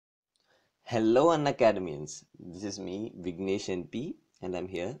Hello Unacademians, this is me Vighnesh Np and I'm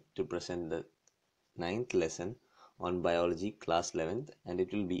here to present the 9th lesson on biology class 11th and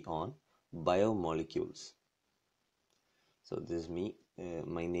it will be on biomolecules. So this is me,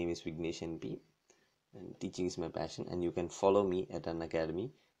 my name is Vighnesh Np and teaching is my passion and you can follow me at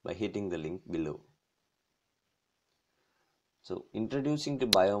Unacademy by hitting the link below. So introducing to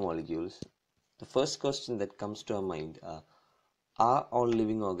biomolecules, the first question that comes to our mind are all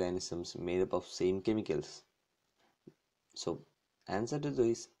living organisms made up of same chemicals? So answer to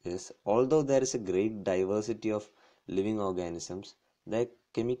this is although there is a great diversity of living organisms, their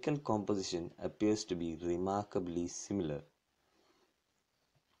chemical composition appears to be remarkably similar.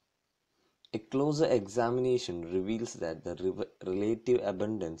 A closer examination reveals that the relative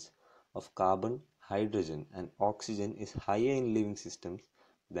abundance of carbon, hydrogen and oxygen is higher in living systems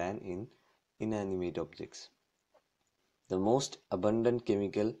than in inanimate objects. The most abundant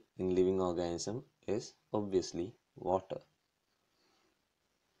chemical in living organism is obviously water.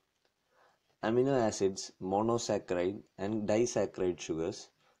 Amino acids, monosaccharide and disaccharide sugars,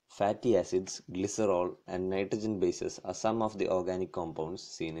 fatty acids, glycerol and nitrogen bases are some of the organic compounds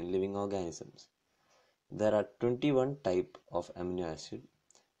seen in living organisms. There are 21 types of amino acid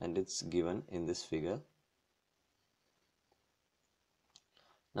and it's given in this figure.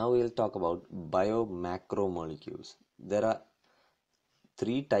 Now we will talk about biomacromolecules. There are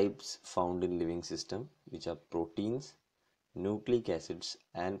 3 types found in living system, which are proteins, nucleic acids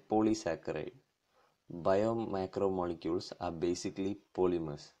and polysaccharide. Biomacromolecules are basically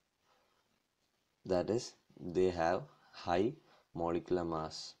polymers. That is, they have high molecular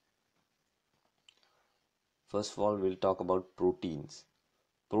mass. First of all, we'll talk about proteins.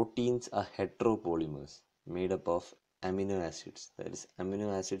 Proteins are heteropolymers made up of amino acids. That is,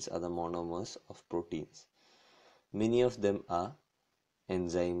 amino acids are the monomers of proteins. Many of them are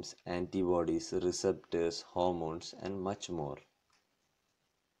enzymes, antibodies, receptors, hormones, and much more.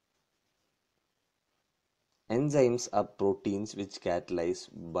 Enzymes are proteins which catalyze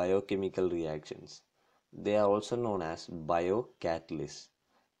biochemical reactions. They are also known as biocatalysts.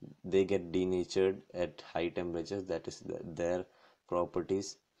 They get denatured at high temperatures, that is, their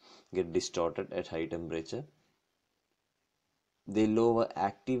properties get distorted at high temperature. They lower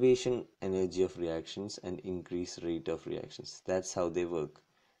activation energy of reactions and increase rate of reactions. That's how they work.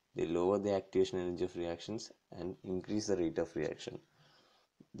 They lower the activation energy of reactions and increase the rate of reaction.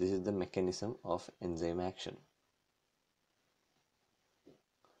 This is the mechanism of enzyme action.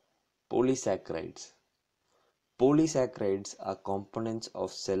 Polysaccharides. Polysaccharides are components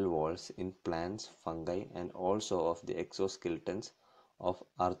of cell walls in plants, fungi, and also of the exoskeletons of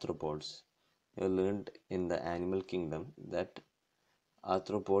arthropods. You learned in the animal kingdom that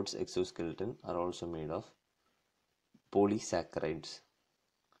arthropods' exoskeleton are also made of polysaccharides.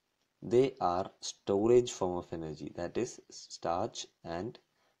 They are storage form of energy, that is starch and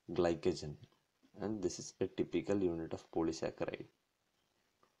glycogen, and this is a typical unit of polysaccharide.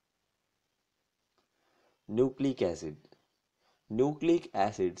 Nucleic acid. Nucleic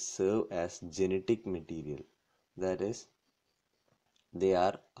acids serve as genetic material, that is, they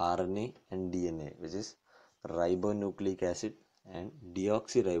are RNA and DNA, which is ribonucleic acid and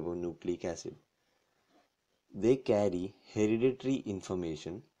deoxyribonucleic acid. They carry hereditary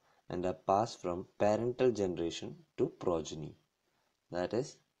information and are passed from parental generation to progeny. That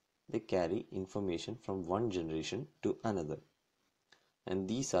is, they carry information from one generation to another. And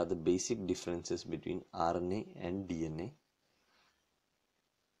these are the basic differences between RNA and DNA.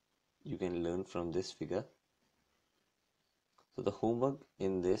 You can learn from this figure. So the homework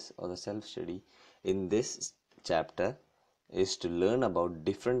in this, or the self-study in this chapter, is to learn about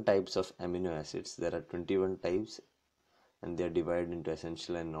different types of amino acids. There are 21 types and they are divided into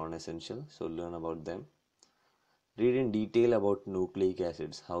essential and non-essential. So learn about them. Read in detail about nucleic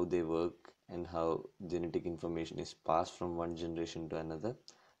acids, how they work and how genetic information is passed from one generation to another,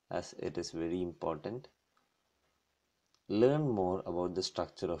 as it is very important. Learn more about the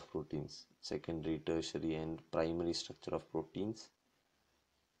structure of proteins, secondary, tertiary and primary structure of proteins.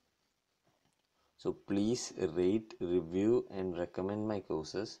 So please rate, review and recommend my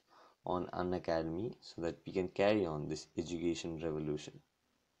courses on Unacademy so that we can carry on this education revolution.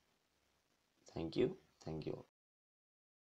 Thank you. Thank you all.